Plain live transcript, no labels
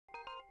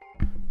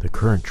The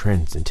current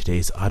trends in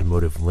today's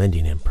automotive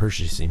lending and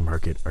purchasing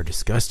market are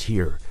discussed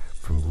here,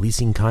 from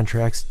leasing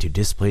contracts to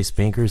displaced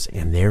bankers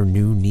and their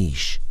new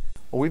niche.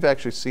 Well, we've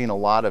actually seen a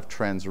lot of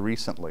trends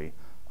recently.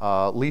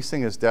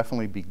 Leasing is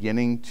definitely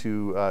beginning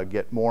to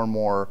get more and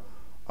more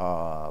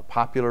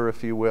popular,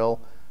 if you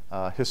will.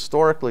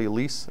 Historically,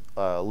 lease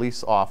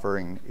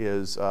offering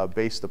is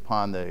based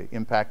upon the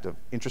impact of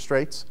interest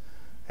rates.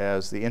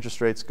 As the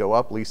interest rates go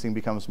up, leasing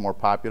becomes more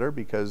popular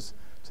because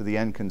to the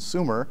end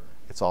consumer,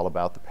 it's all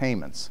about the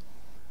payments.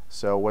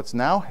 So what's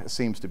now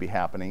seems to be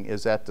happening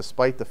is that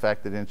despite the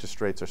fact that interest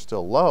rates are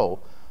still low,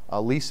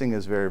 leasing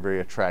is very,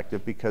 very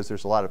attractive because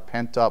there's a lot of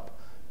pent-up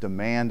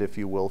demand, if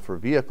you will, for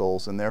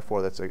vehicles, and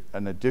therefore that's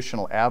an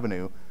additional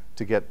avenue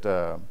to get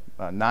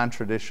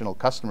non-traditional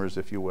customers,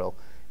 if you will,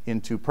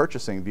 into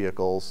purchasing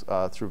vehicles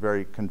through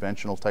very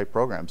conventional type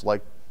programs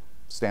like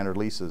standard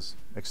leases,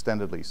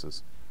 extended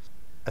leases.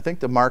 I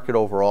think the market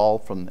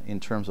overall, in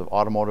terms of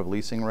automotive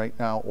leasing right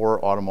now,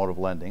 or automotive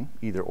lending,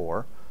 either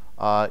or,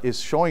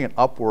 is showing an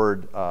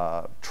upward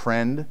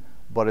trend,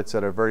 but it's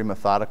at a very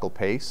methodical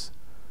pace.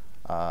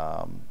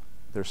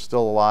 There's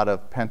still a lot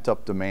of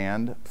pent-up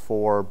demand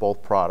for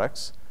both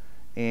products,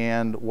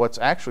 and what's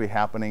actually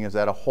happening is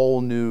that a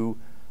whole new,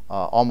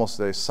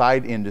 almost a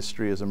side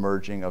industry is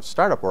emerging of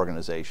startup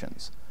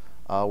organizations.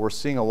 We're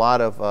seeing a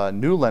lot of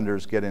new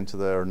lenders get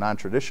into or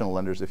non-traditional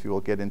lenders, if you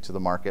will, get into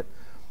the market.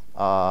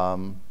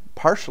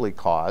 Partially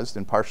caused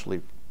and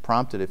partially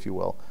prompted, if you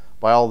will,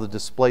 by all the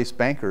displaced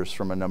bankers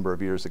from a number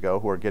of years ago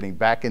who are getting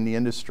back in the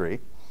industry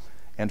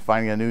and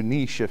finding a new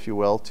niche, if you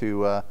will,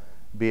 to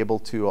be able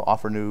to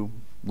offer new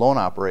loan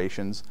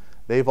operations.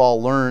 They've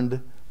all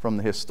learned from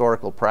the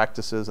historical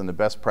practices and the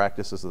best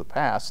practices of the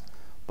past,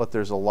 but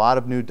there's a lot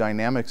of new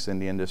dynamics in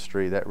the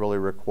industry that really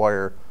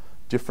require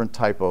different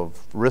type of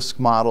risk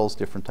models,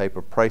 different type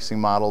of pricing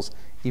models.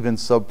 Even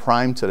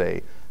subprime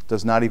today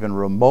does not even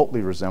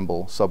remotely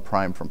resemble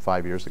subprime from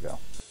 5 years ago.